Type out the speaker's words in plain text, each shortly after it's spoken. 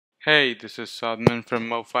Hey, this is Sadman from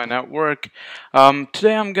Mofi Network.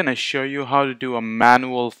 Today I'm going to show you how to do a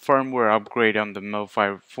manual firmware upgrade on the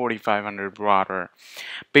Mofi 4500 router.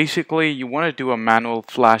 Basically, you want to do a manual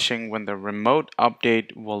flashing when the remote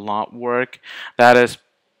update will not work. That is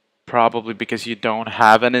probably because you don't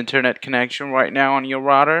have an internet connection right now on your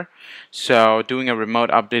router. So doing a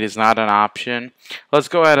remote update is not an option. Let's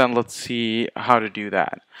go ahead and let's see how to do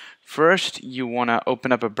that. First, you want to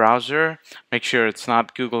open up a browser. Make sure it's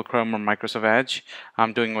not Google Chrome or Microsoft Edge.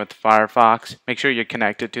 I'm doing with Firefox. Make sure you're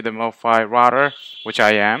connected to the Mofi router, which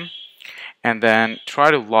I am. And then try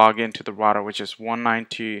to log into the router, which is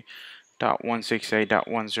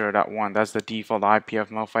 192.168.10.1. That's the default IP of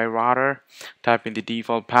Mofi router. Type in the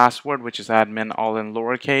default password, which is admin, all in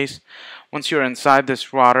lowercase. Once you're inside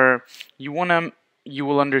this router, you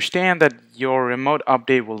will understand that your remote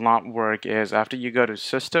update will not work is after you go to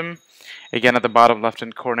system, again at the bottom left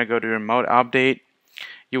hand corner, go to remote update.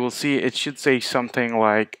 You will see it should say something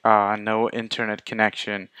like no internet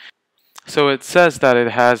connection. So it says that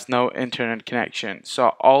it has no internet connection. So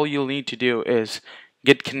all you'll need to do is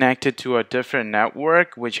get connected to a different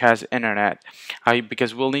network which has internet,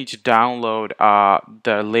 because we'll need to download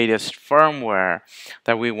the latest firmware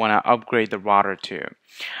that we want to upgrade the router to.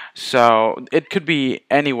 So it could be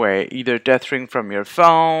anyway, either tethering from your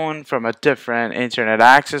phone, from a different internet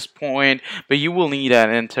access point, but you will need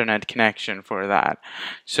an internet connection for that.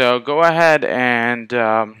 So go ahead and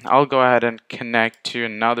I'll go ahead and connect to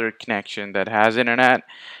another connection that has internet,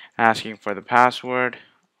 asking for the password.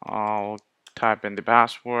 I'll type in the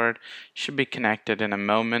password. Should be connected in a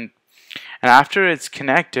moment. And after it's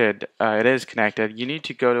connected, you need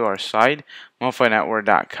to go to our site,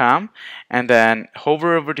 mofinetwork.com, and then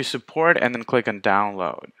hover over to support and then click on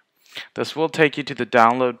download. This will take you to the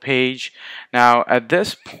download page. Now at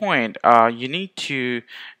this point, you need to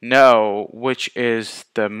know which is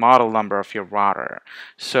the model number of your router.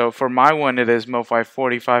 So for my one, it is Mofi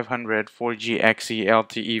 4500 4G XE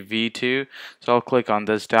LTE V2. So I'll click on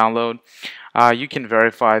this download. You can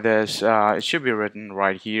verify this. It should be written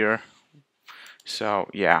right here. So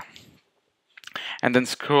yeah, and then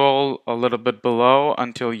scroll a little bit below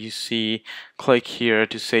until you see click here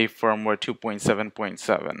to save firmware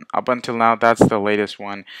 2.7.7. Up until now, that's the latest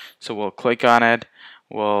one. So we'll click on it.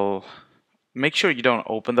 We'll make sure you don't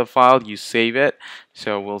open the file, you save it.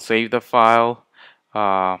 So we'll save the file.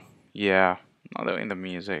 Yeah, although in the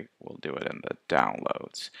music, we'll do it in the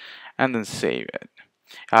downloads and then save it.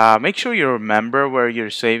 Make sure you remember where you're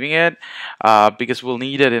saving it, because we'll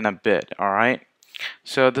need it in a bit. All right.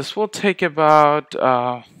 So this will take about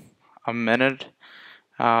a minute,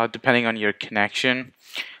 depending on your connection.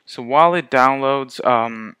 So while it downloads,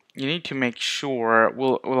 you need to make sure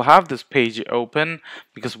we'll have this page open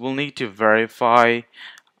because we'll need to verify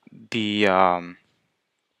the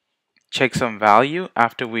checksum value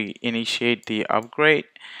after we initiate the upgrade.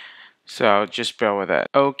 So just bear with it.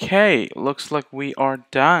 Okay, looks like we are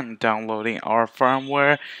done downloading our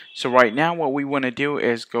firmware. So right now what we want to do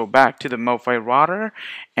is go back to the Mofi router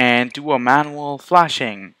and do a manual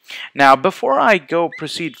flashing. Now before I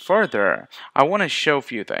proceed further, I want to show a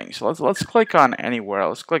few things. Let's click on anywhere.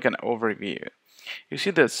 Let's click on overview. You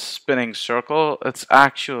see this spinning circle? It's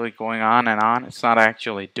actually going on and on. It's not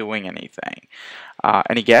actually doing anything.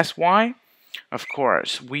 Any guess why? Of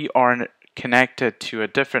course, we are connected to a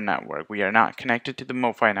different network. We are not connected to the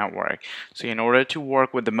Mofi network. So in order to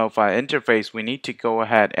work with the Mofi interface, we need to go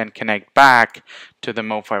ahead and connect back to the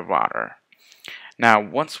Mofi router. Now,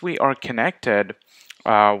 once we are connected,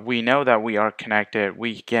 we know that we are connected.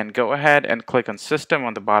 We can go ahead and click on System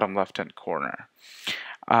on the bottom left-hand corner.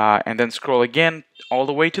 And then scroll again all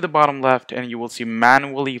the way to the bottom left, and you will see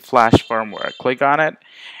Manually Flash Firmware. Click on it.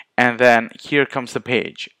 And then here comes the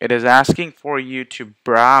page. It is asking for you to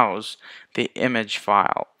browse the image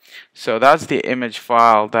file. So that's the image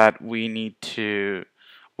file that we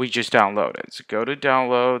just downloaded. So go to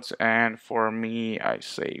downloads, and for me, I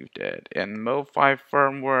saved it in Mofi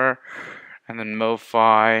firmware, and then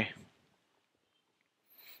Mofi,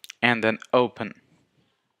 and then open.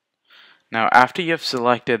 Now after you've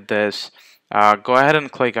selected this, go ahead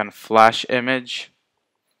and click on flash image.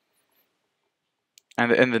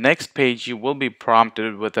 And in the next page, you will be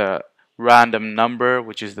prompted with a random number,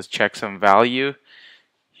 which is the checksum value.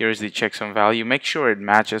 Here's the checksum value. Make sure it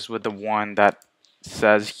matches with the one that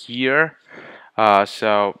says here.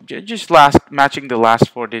 So just matching the last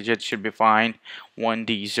 4 digits should be fine.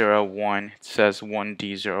 1D01. It says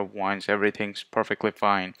 1D01, so everything's perfectly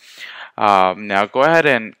fine. Now go ahead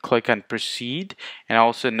and click on proceed, and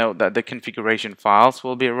also note that the configuration files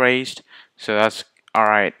will be erased. So that's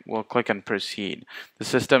Alright, we'll click on proceed. The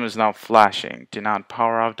system is now flashing. Do not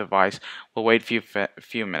power off device. We'll wait few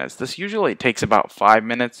minutes. This usually takes about 5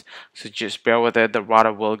 minutes, so just bear with it. The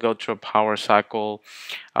router will go through a power cycle.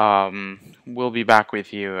 We'll be back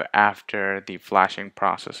with you after the flashing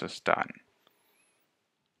process is done.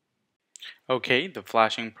 Okay, the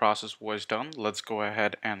flashing process was done. Let's go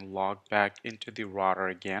ahead and log back into the router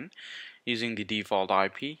again using the default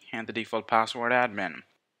IP and the default password admin.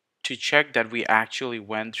 To check that we actually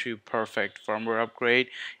went through perfect firmware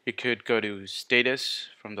upgrade, you could go to status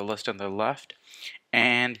from the list on the left,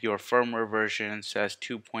 and your firmware version says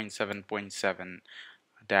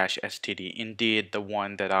 2.7.7-STD, indeed the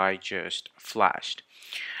one that I just flashed.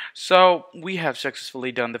 So we have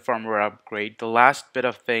successfully done the firmware upgrade. The last bit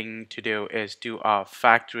of thing to do is do a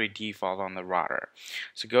factory default on the router.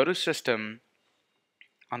 So go to system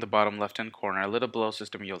on the bottom left hand corner, a little below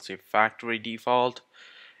system, you'll see factory default,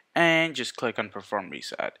 and just click on perform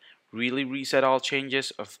reset. Really reset all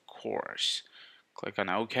changes? Of course. Click on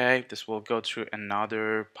OK. This will go through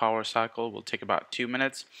another power cycle. Will take about 2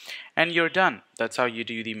 minutes, and you're done. That's how you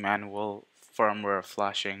do the manual firmware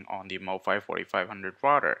flashing on the Mofi 4500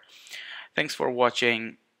 router. Thanks for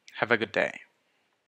watching. Have a good day.